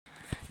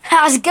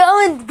How's it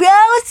going,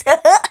 bros?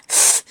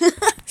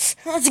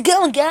 How's it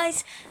going,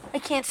 guys? I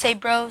can't say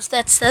bros.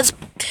 That's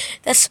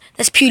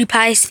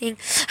PewDiePie's thing.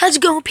 How's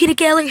it going, Peter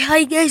Gallery? How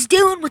you guys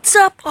doing? What's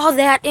up? All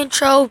that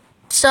intro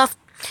stuff.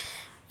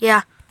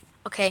 Yeah.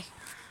 Okay.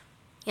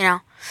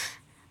 You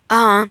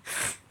know.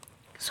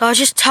 So I was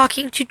just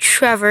talking to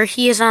Trevor.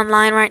 He is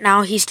online right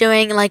now. He's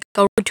doing like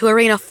a Road to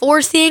Arena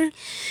 4 thing.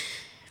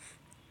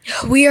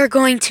 We are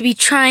going to be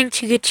trying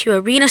to get to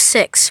Arena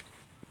 6.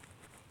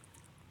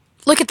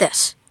 Look at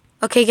this.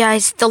 Okay,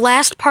 guys, the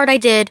last part I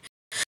did...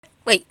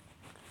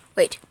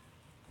 Wait.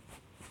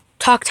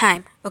 Talk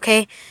time,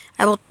 okay?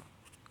 I will,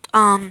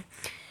 let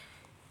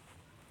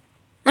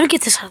me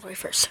get this out of the way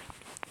first.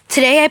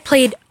 Today I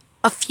played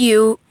a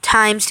few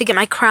times to get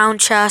my crown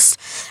chest.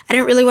 I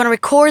didn't really want to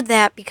record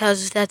that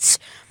because that's...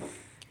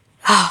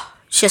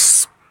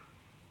 just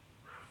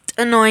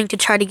annoying to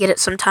try to get it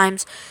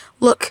sometimes.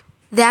 Look,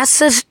 that's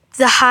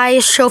the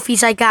highest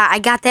trophies I got. I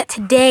got that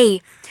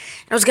today.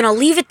 I was going to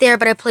leave it there,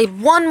 but I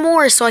played one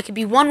more so I could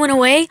be one win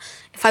away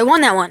if I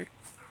won that one.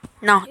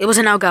 No, it was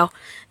a no-go.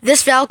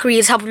 This Valkyrie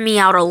is helping me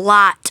out a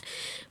lot,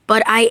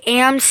 but I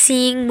am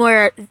seeing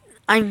where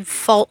I'm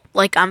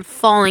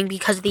falling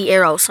because of the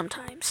arrows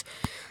sometimes.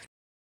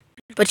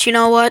 But you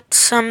know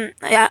what?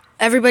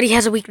 Everybody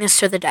has a weakness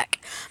to the deck.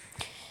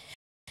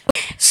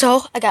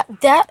 So, I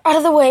got that out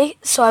of the way,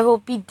 so I will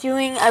be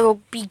getting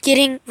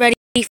ready.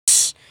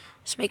 Just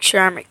make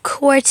sure I'm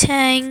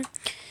recording.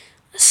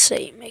 Let's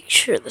see, make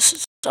sure this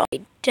is all the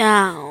way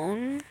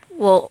down.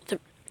 Well, the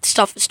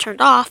stuff is turned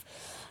off.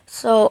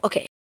 So,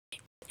 okay.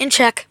 In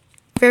check.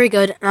 Very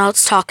good. Now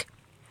let's talk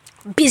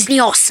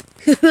business.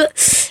 I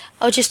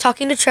was just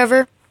talking to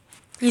Trevor.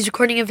 He's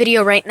recording a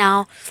video right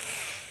now.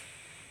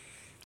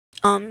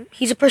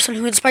 He's a person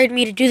who inspired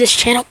me to do this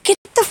channel. Get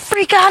the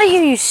freak out of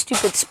here, you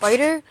stupid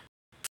spider.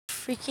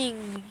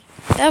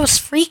 That was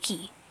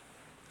freaky.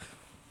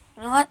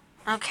 You know what?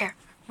 I don't care.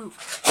 Move.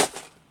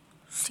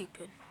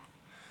 Stupid.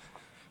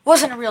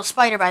 Wasn't a real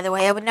spider, by the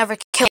way. I would never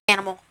kill an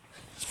animal.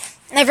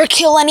 Never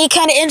kill any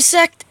kind of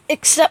insect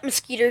except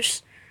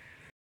mosquitoes.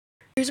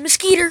 Here's a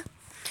mosquito.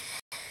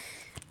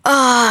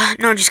 No,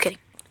 I'm just kidding.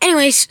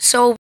 Anyways,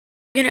 so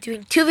we're gonna be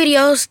doing 2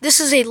 videos. This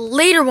is a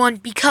later one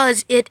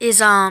because it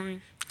is I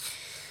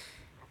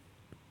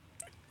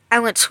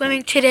went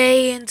swimming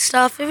today and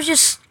stuff. It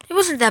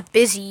wasn't that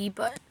busy,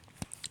 but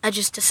I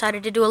just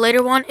decided to do a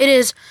later one. It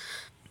is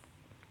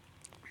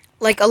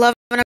like 11.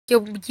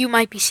 You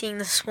might be seeing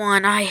this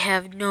one. I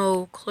have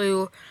no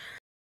clue.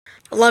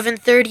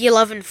 11:30,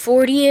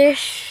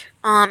 11:40-ish.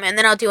 And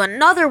then I'll do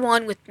another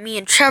one with me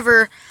and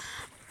Trevor.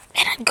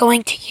 And I'm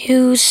going to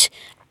use...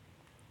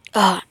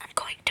 I'm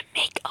going to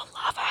make a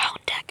lava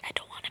hound deck. I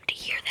don't want him to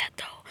hear that,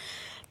 though.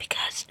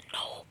 Because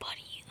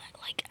nobody...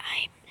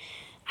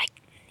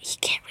 he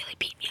can't really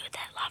beat me with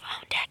that lava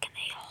hound deck. And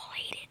they all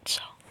hate it,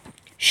 so...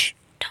 Shh.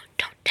 Don't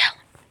tell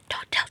him.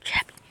 Don't tell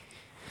Chappie.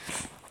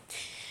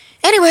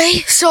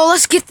 Anyway, so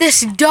let's get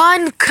this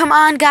done. Come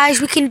on, guys,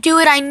 we can do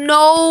it. I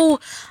know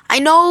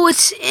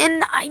it's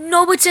in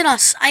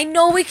us. I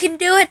know we can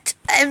do it.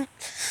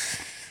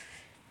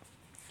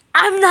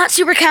 I'm not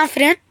super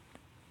confident,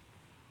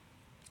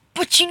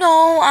 but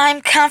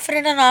I'm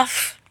confident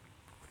enough.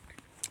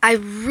 I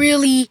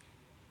really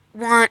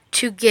want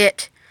to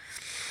get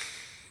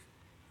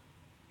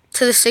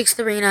to the 6th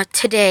arena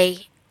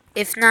today.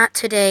 If not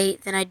today,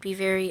 then I'd be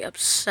very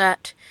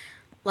upset.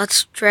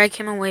 Let's drag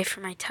him away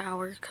from my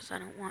tower, because I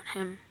don't want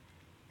him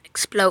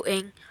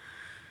exploding.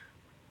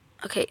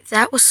 Okay,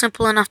 that was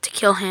simple enough to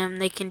kill him.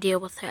 They can deal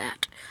with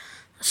that.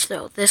 Let's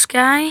throw this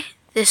guy.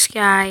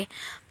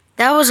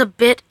 That was a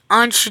bit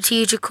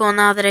unstrategical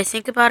now that I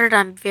think about it.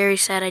 I'm very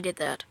sad I did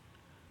that.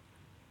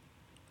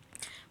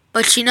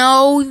 But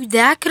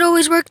that could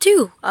always work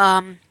too.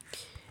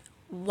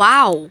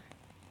 Wow.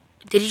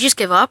 Did he just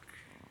give up?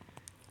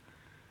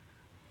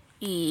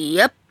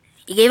 Yep,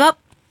 he gave up.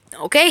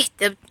 Okay,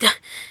 the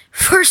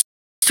first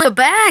to the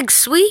bag,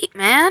 sweet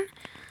man.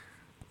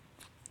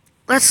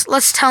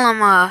 Let's tell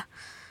him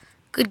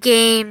good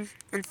game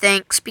and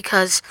thanks,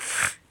 because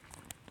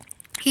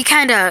he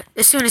kinda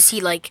as soon as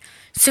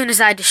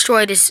I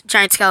destroyed his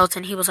giant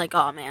skeleton, he was like,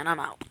 oh man, I'm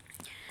out.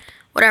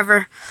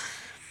 Whatever.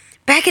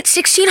 Back at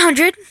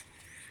 1600.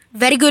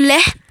 Very good,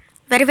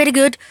 very, very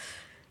good.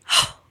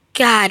 Oh,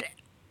 God,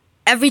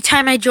 every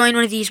time I join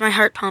one of these, my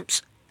heart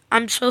pumps.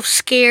 I'm so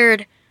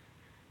scared.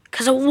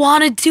 Because I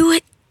want to do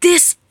it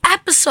this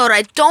episode.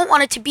 I don't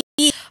want it to be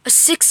a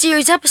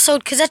 6-series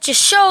episode, because that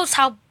just shows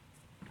how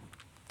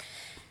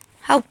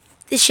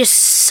this just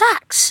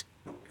sucks.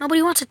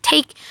 Nobody wants to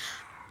take...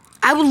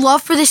 I would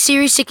love for this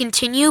series to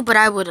continue, but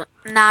I would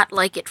not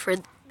like it for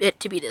it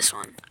to be this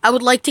one. I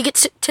would like to get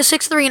to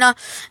 6th arena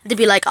and to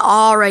be like,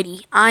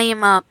 alrighty, I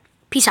am,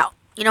 peace out.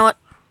 You know what?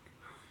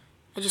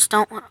 I just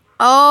don't want...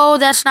 Oh,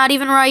 that's not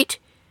even right.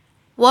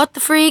 What the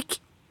freak?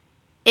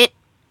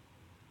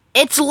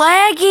 It's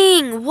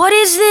lagging! What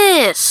is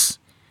this?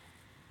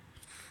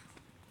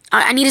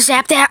 I need to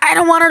zap that. I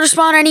don't want her to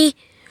spawn any.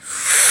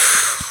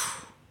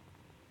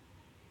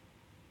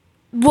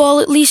 Well,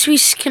 at least we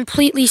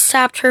completely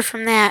stopped her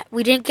from that.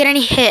 We didn't get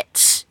any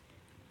hits.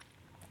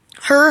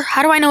 Her?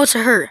 How do I know it's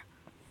a her?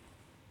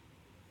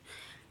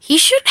 He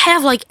shouldn't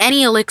have, like,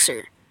 any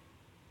elixir.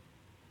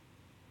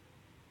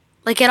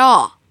 Like, at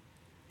all.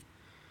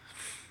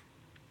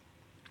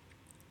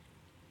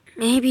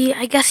 Maybe,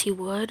 I guess he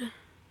would.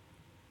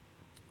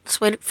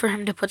 Let's wait for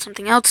him to put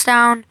something else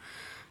down.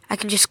 I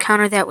can just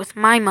counter that with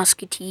my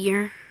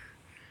musketeer.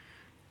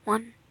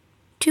 1,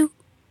 2,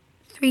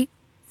 3,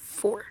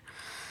 4.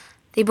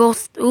 They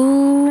both,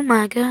 oh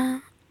my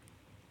god.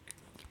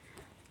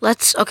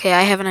 Okay,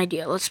 I have an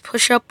idea. Let's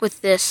push up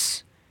with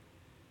this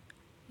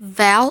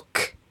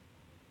Valk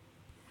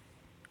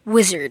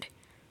Wizard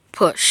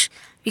push.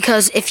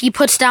 Because if he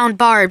puts down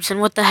barbs, then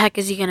what the heck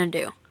is he gonna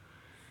do?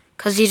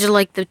 Because these are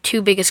like the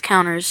 2 biggest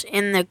counters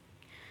in the...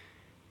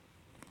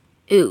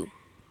 Ooh.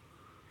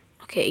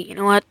 Okay, you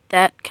know what?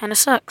 That kind of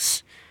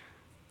sucks.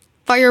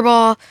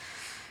 Fireball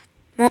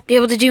won't be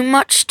able to do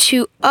much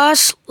to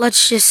us.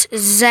 Let's just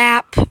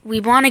zap. We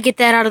want to get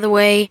that out of the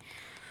way.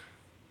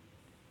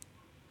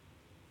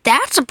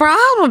 That's a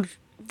problem.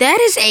 That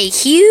is a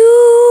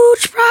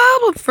huge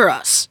problem for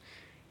us.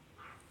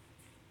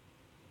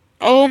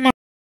 Oh my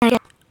god.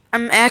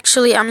 I'm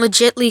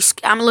legitimately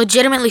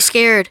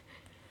scared.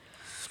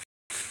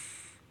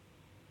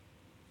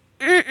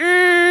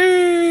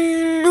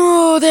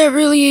 Oh, that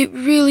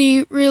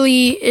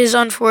really is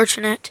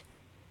unfortunate.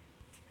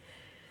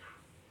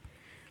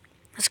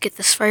 Let's get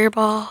this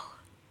fireball.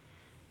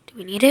 Do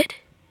we need it?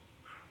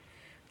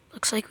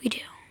 Looks like we do.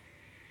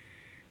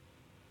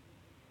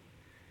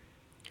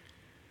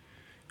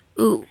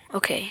 Ooh,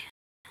 okay.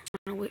 I'm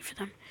gonna wait for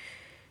them.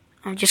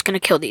 I'm just gonna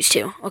kill these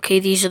 2. Okay,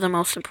 these are the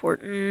most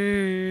important.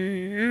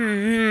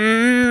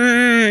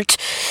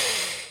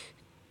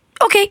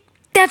 Okay,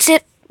 that's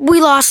it.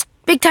 We lost.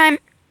 Big time.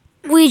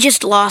 We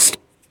just lost.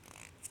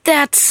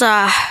 That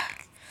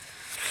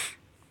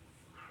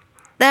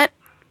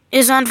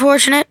is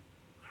unfortunate.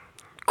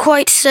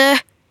 Quite, sir.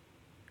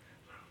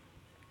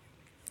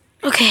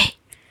 Okay.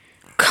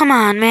 Come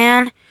on,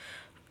 man.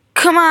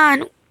 Come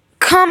on.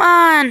 Come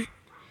on.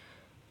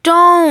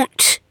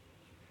 Don't.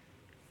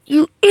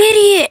 You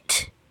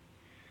idiot.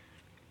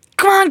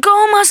 Come on,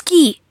 go,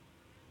 Muskie.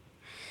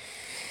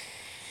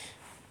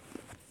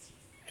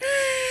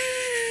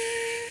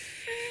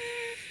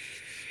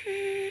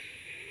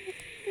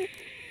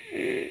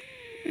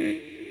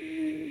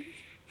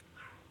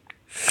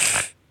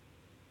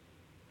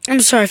 I'm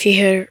sorry if you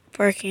hear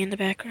barking in the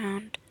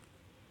background.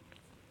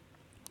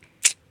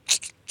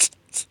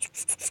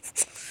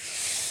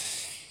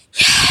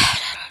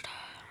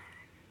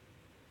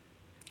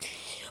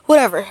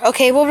 Whatever.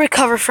 Okay, we'll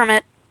recover from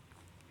it.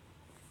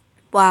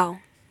 Wow.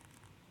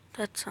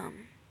 That's,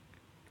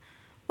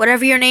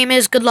 whatever your name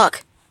is, good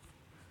luck.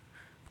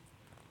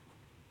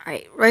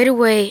 Alright, right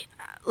away,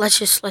 let's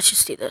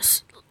just do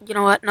this. You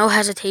know what? No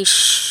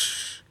hesitation.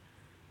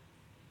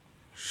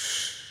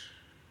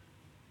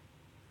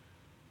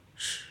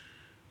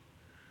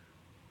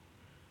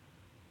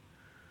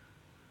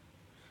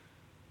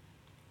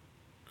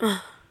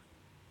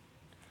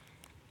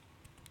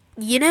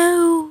 You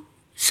know,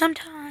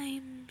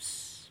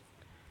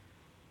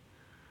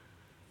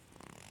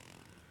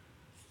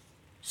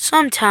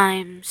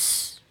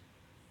 sometimes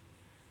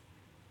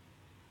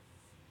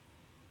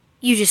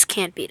you just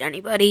can't beat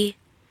anybody,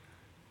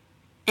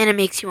 and it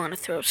makes you want to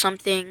throw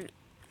something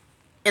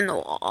in the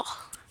wall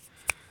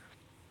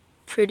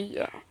pretty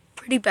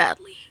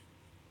badly.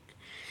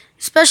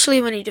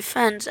 Especially when he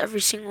defends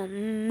every single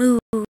move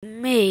you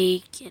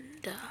make,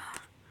 and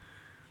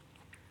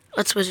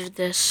let's wizard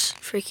this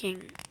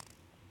freaking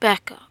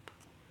backup.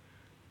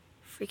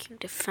 Freaking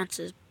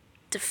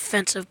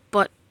defensive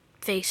butt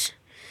face.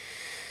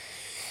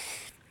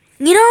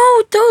 You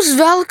know, those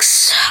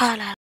Velks.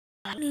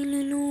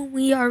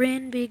 We are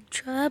in big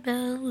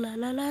trouble. La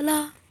la la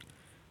la.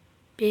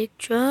 Big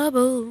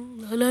trouble.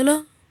 La la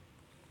la.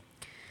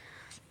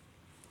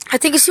 I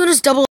think as soon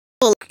as double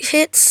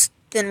hits,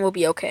 then we'll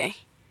be okay.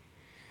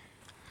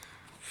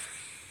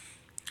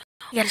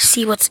 We gotta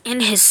see what's in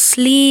his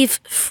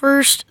sleeve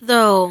first,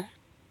 though.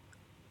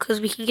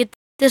 Because we can get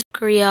this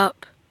curry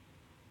up.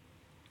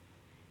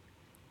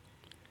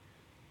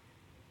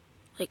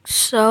 Like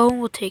so.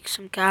 We'll take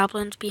some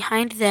goblins.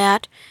 Behind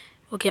that,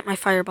 we'll get my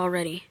fireball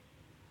ready.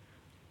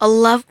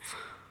 11.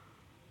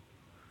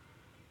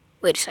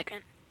 Wait a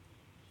second.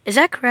 Is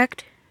that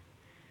correct?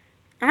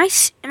 Am I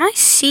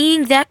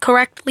seeing that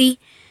correctly?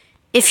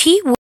 If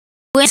he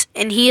wins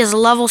and he is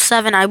level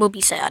 7, I will be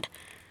sad.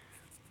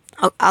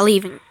 I'll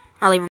even.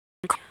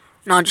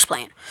 No, I'm just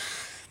playing.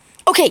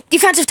 Okay,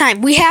 defensive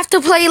time. We have to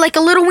play like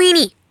a little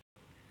weenie.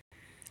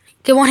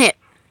 Get one hit.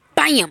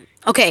 Bam.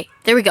 Okay,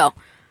 there we go.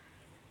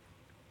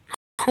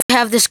 We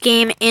have this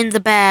game in the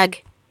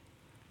bag.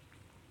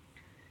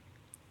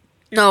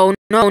 No,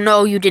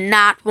 you did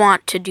not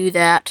want to do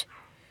that.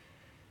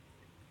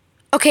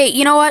 Okay,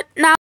 you know what?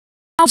 Now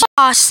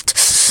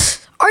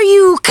lost. Are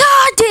you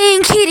god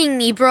dang kidding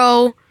me,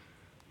 bro?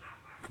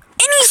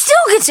 And he still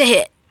gets a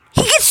hit.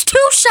 He gets 2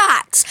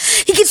 shots.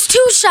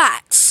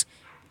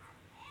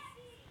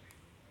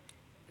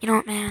 You know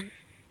what, man?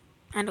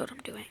 I know what I'm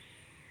doing.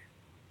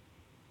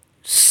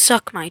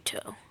 Suck my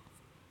toe.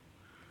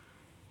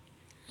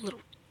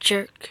 Little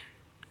jerk.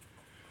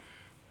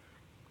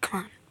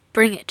 Come on,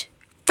 bring it.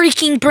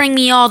 Freaking bring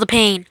me all the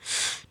pain.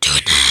 Do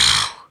it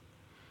now.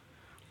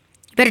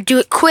 You better do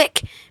it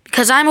quick,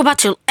 because I'm about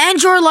to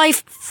end your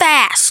life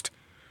fast.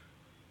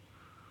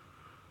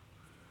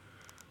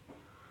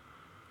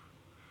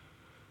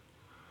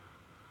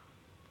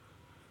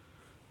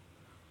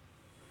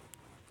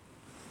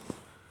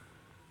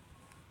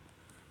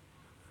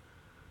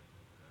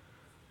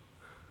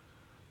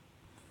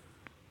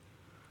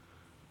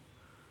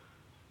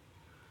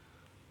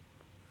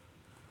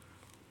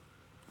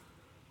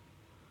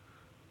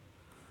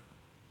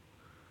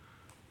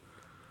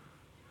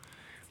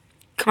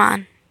 Come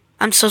on.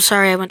 I'm so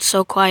sorry I went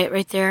so quiet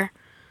right there.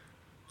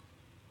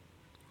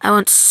 I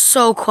went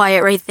so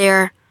quiet right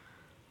there.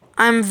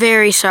 I'm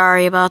very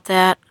sorry about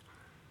that.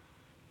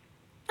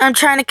 I'm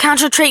trying to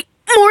concentrate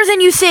more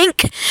than you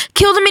think.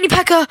 Kill the mini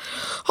P.E.K.K.A.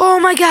 Oh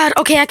my god.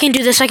 Okay, I can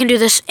do this. I can do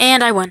this.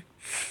 And I win.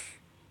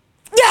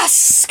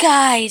 Yes,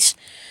 guys.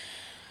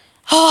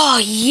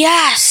 Oh,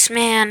 yes,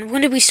 man.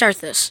 When did we start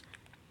this?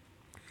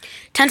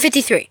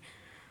 10:53.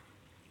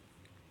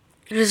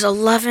 It is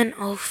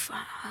 11:05.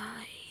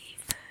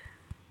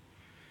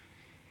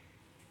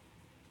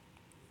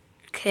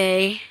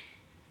 Okay.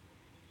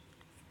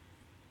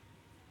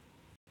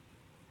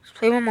 Let's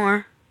play one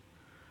more.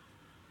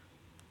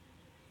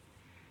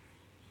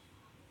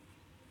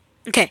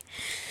 Okay.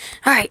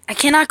 Alright, I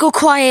cannot go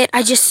quiet.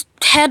 I just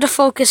had to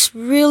focus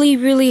really,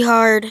 really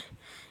hard.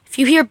 If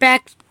you hear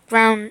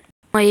background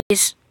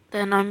noise,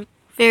 then I'm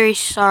very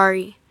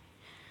sorry.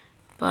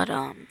 But,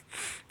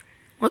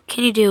 what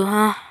can you do,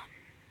 huh?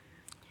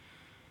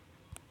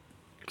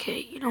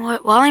 Okay, you know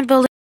what? While I'm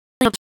building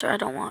up, I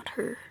don't want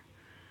her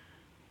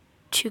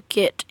to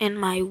get in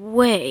my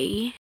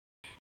way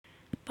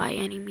by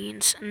any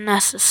means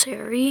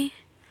necessary.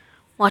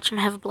 Watch him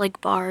have, like,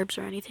 barbs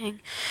or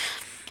anything.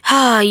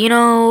 You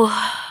know...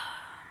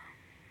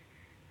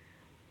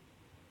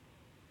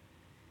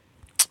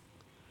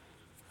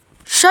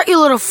 Shut your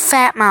little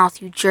fat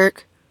mouth, you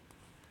jerk.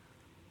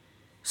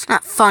 It's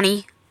not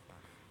funny.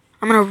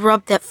 I'm gonna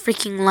rub that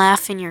freaking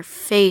laugh in your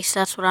face.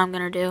 That's what I'm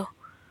gonna do.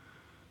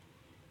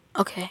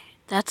 Okay,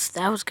 that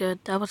was good.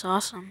 That was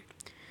awesome.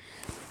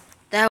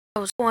 That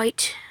was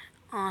quite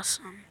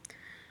awesome.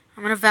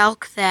 I'm gonna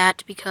Valk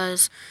that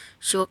because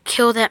she will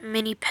kill that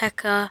mini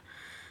P.E.K.K.A.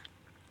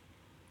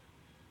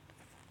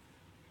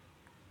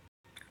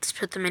 Let's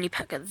put the mini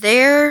P.E.K.K.A.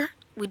 there.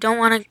 We don't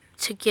want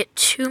to get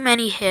too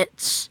many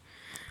hits.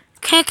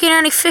 Can't get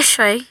any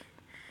fisheye.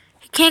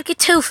 He can't get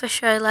two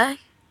fisheye, like.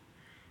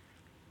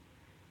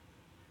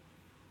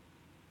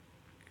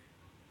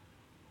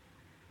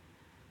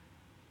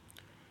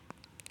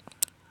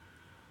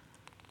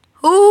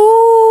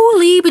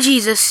 Holy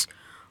bejesus.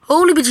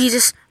 Holy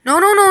bejesus. No,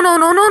 no, no, no,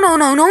 no, no, no,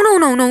 no, no, no,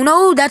 no, no,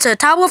 no. That's a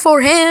tower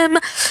for him.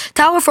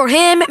 Tower for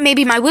him.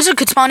 Maybe my wizard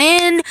could spawn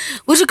in.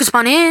 Wizard could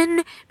spawn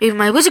in. Maybe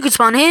my wizard could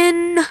spawn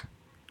in.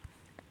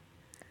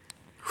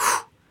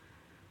 Whew.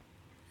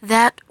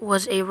 That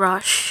was a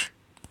rush.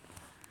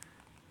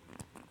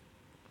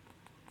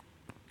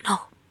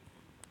 No.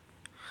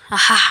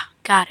 Aha.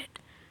 Got it.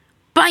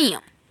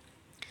 Bam.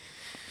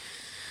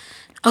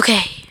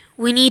 Okay.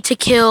 We need to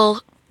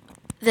kill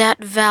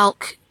that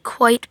Valk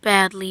quite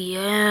badly.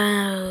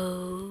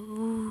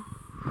 Oh.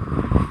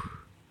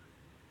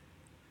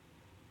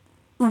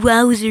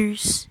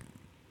 Wowzers.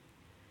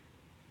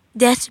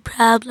 That's a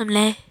problem,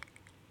 leh?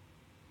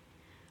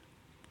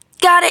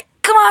 Got it.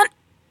 Come on.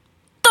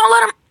 Don't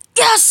let him.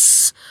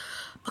 Yes.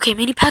 Okay,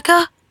 mini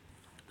P.E.K.K.A.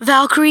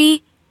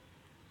 Valkyrie.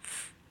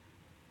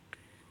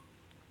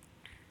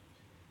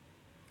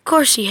 Of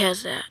course he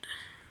has that.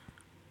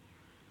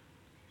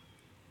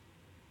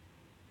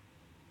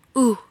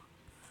 Ooh.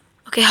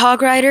 Okay,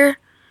 Hog Rider,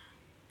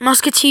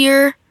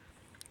 Musketeer,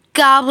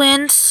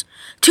 Goblins.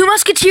 2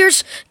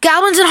 Musketeers,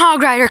 Goblins, and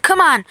Hog Rider. Come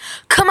on.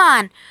 Come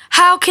on.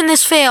 How can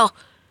this fail?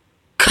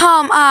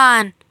 Come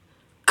on.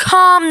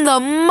 Come the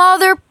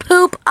mother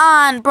poop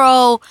on,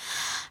 bro.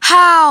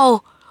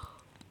 How?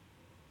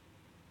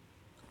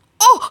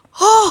 Oh,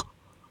 oh.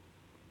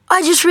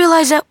 I just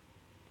realized that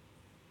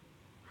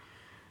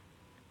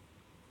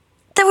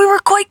we were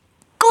quite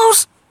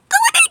close.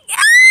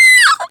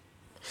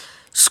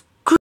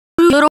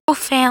 Little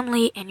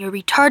family and your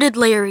retarded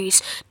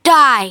Larrys.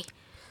 Die.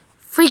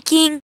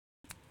 Freaking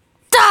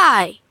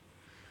die.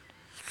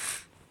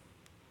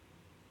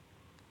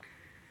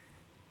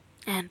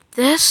 And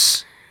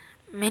this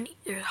mini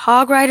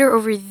Hog Rider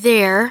over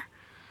there.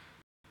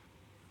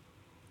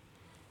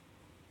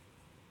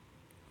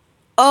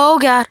 Oh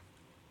god.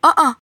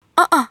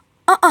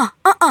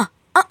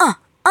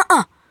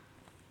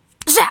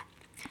 Zap.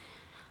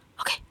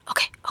 Okay.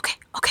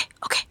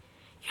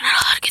 You're not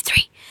allowed to get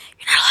 3.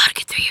 You're not allowed to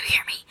get 3. You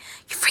hear me?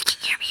 You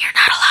freaking hear me? You're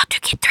not allowed to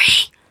get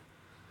 3.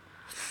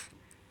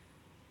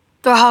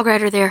 Throw a Hog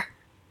Rider there.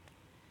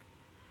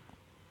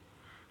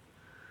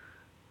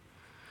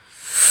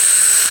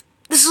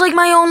 This is like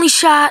my only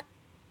shot.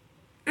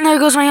 And there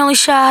goes my only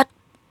shot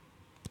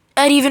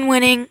at even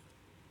winning.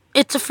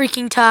 It's a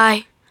freaking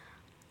tie.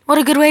 What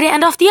a good way to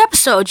end off the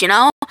episode, you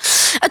know?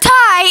 A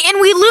tie,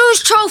 and we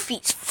lose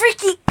trophies.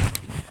 Freaking...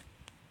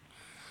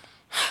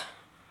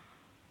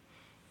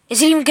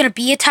 Is it even going to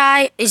be a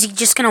tie? Is he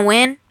just going to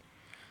win?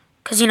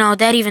 Because, you know,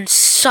 that even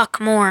suck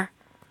more.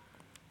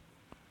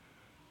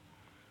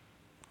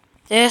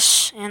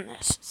 This and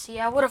this. See,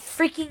 I would have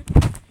freaking...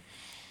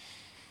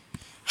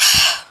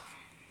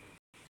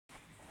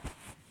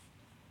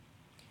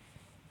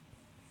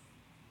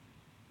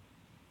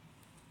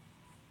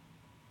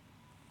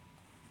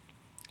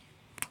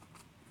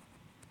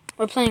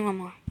 We're playing one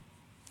more.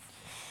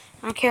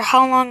 I don't care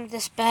how long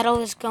this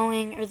battle is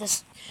going, or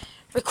this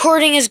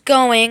recording is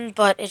going,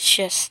 but it's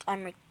just,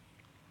 I'm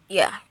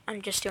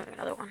just doing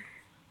another one.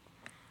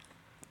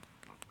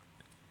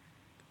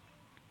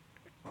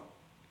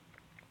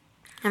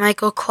 I might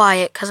go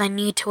quiet, because I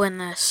need to win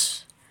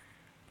this.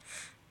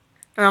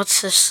 Or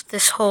else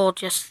this hole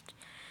just,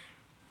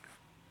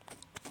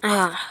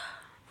 it's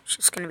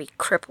just going to be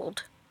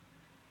crippled.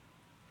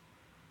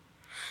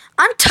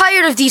 I'm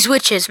tired of these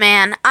witches,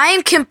 man. I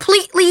am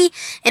completely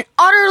and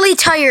utterly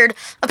tired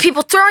of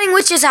people throwing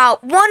witches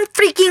out. One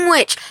freaking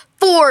witch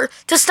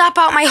to stop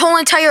out my whole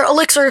entire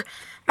elixir,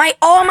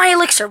 all my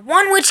elixir.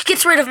 One witch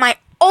gets rid of my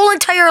whole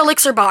entire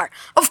elixir bar.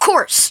 Of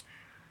course.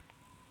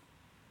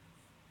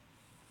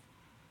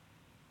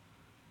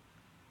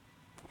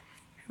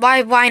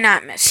 Why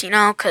not miss, you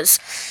know? Because,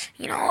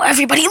 you know,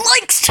 everybody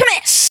likes to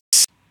miss.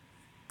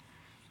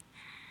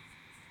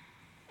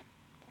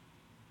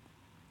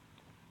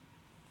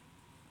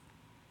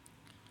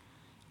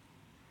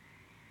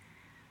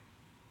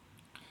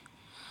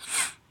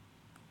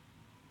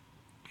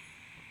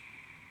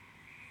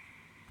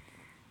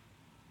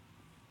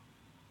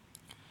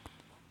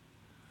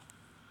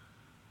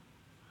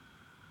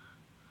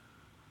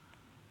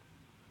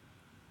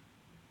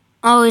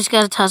 Oh, he's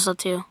got a Tesla,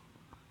 too.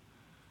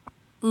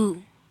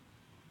 Ooh,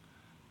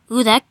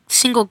 that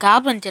single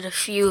goblin did a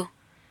few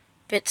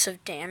bits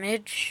of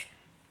damage.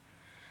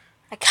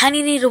 I kind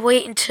of need to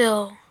wait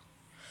until...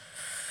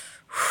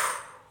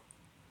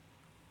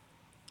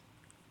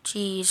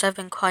 Jeez, I've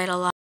been quiet a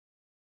lot.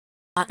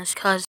 It's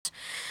because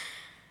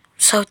I'm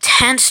so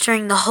tense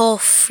during the whole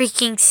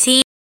freaking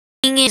thing.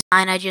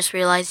 I just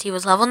realized he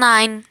was level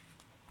 9.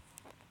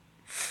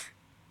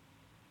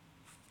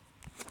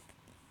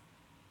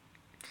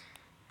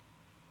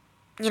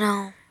 You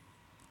know,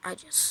 I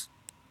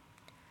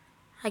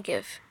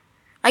give,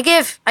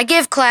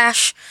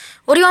 Clash.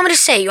 What do you want me to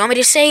say? You want me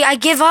to say I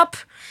give up?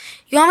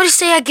 You want me to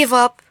say I give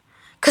up?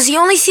 Because the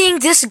only thing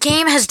this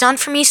game has done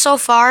for me so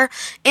far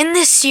in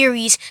this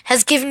series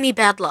has given me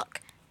bad luck.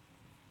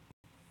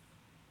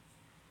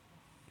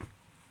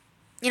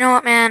 You know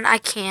what, man? I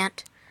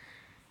can't.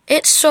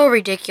 It's so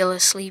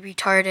ridiculously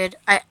retarded.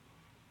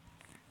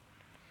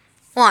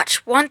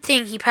 Watch. One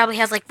thing, he probably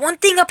has like one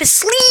thing up his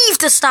sleeve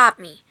to stop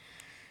me.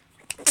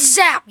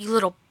 Zap, you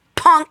little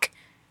punk.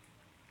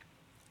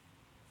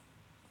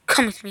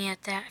 Come with me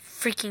at that. I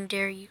freaking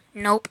dare you.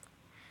 Nope.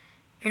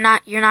 You're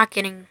not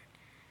getting...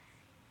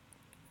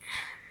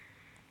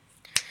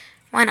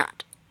 Why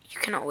not? You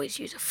can always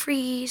use a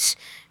freeze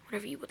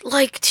whenever you would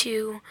like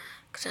to,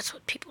 because that's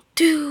what people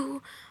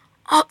do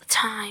all the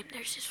time.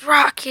 There's this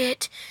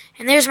rocket,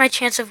 and there's my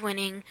chance of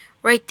winning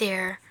right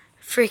there.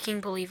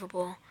 Freaking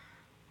believable.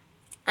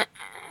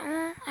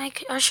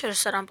 I should have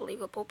said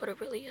unbelievable, but it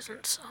really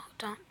isn't, so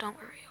don't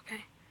worry,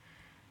 okay?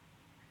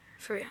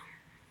 For real.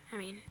 I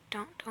mean,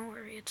 don't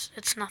worry.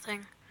 It's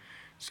nothing.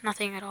 It's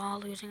nothing at all,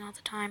 losing all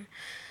the time.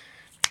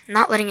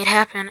 Not letting it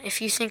happen.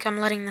 If you think I'm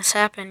letting this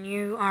happen,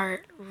 you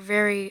are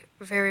very,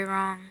 very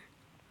wrong.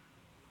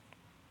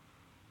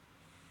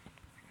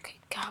 Okay,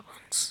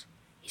 goblins.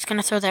 He's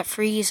gonna throw that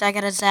freeze. I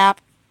gotta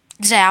zap.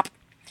 Zap.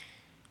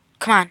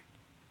 Come on.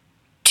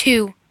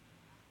 2.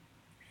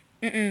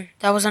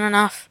 That wasn't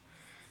enough.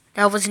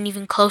 That wasn't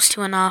even close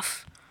to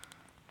enough.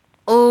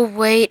 Oh,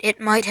 wait. It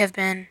might have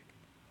been.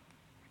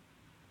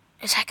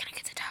 Is that gonna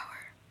get the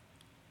tower?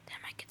 That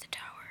might get the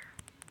tower.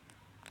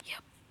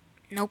 Yep.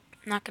 Nope.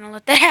 Not gonna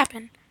let that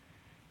happen.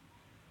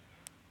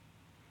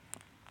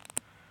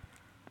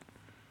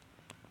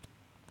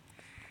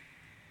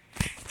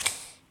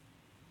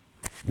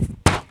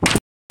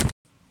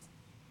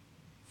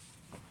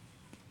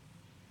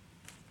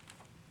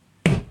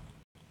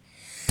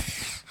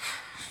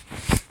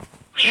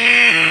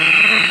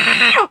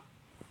 I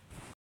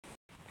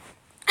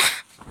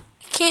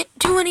can't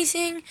do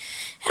anything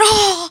at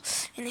all,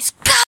 and this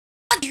god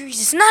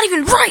series is not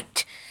even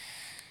right.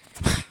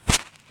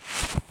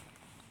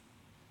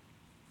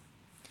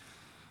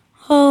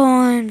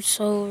 Oh, I'm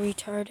so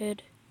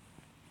retarded.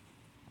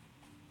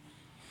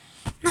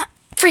 Not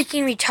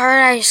freaking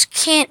retarded, I just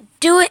can't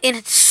do it, and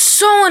it's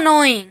so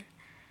annoying.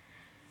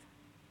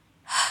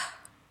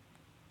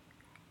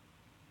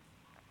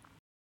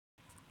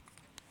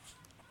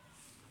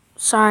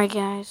 Sorry,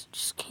 guys,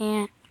 just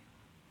can't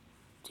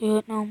do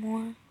it no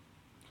more.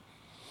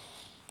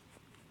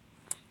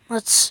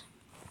 Let's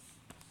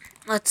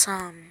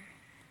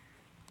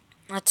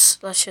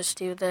let's just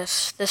do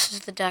this. This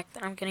is the deck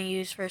that I'm gonna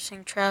use versus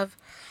Trev.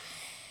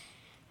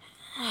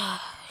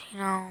 You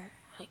know,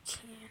 I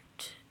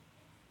can't.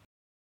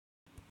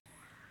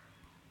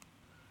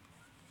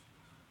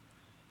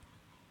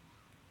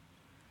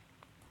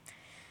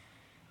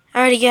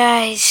 Alrighty,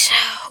 guys.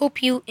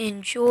 Hope you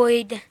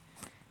enjoyed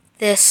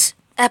this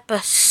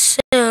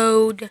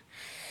episode.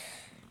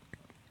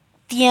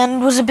 The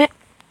end was a bit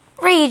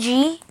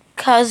ragey,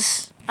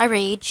 cause I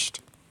raged.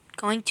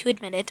 Going to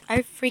admit it, I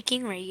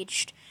freaking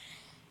raged.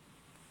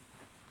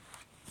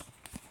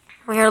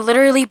 We are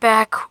literally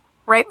back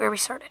right where we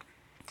started.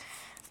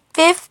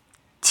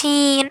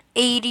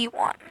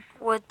 1581.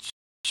 Would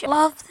you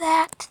love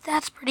that?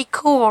 That's pretty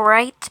cool,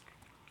 right?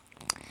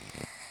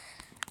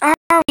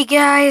 Alright,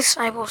 guys.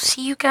 I will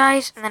see you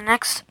guys in the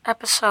next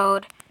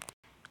episode.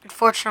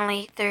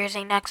 Unfortunately, there is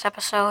a next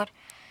episode.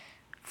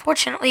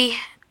 Fortunately,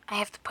 I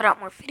have to put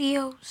out more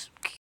videos.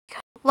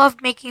 I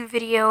love making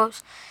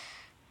videos.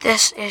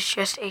 This is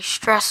just a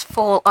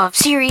stressful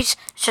series.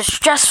 It's a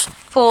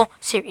stressful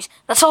series.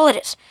 That's all it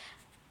is.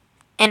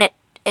 And it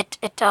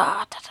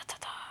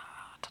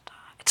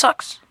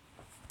sucks.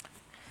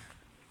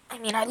 I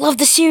mean, I love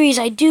the series,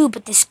 I do,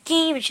 but this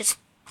game is just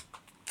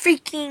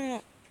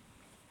freaking...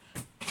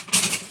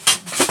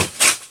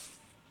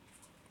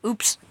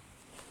 Oops.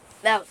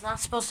 That was not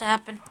supposed to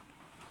happen.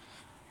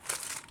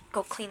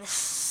 Go clean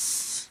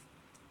this.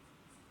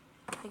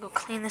 Let me go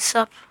clean this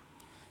up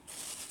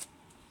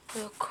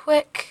real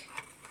quick.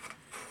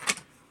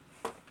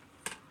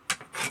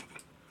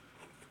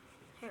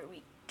 Here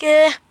we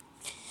go.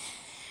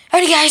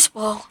 Alrighty, guys.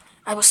 Well,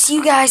 I will see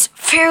you guys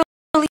fairly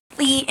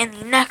in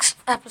the next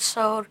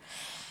episode.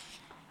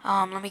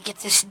 Let me get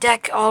this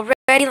deck all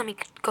ready. Let me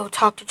go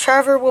talk to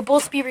Trevor. We'll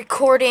both be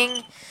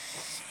recording.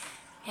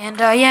 And,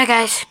 yeah,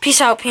 guys. Peace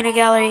out, Peanut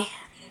Gallery.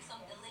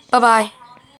 Bye-bye.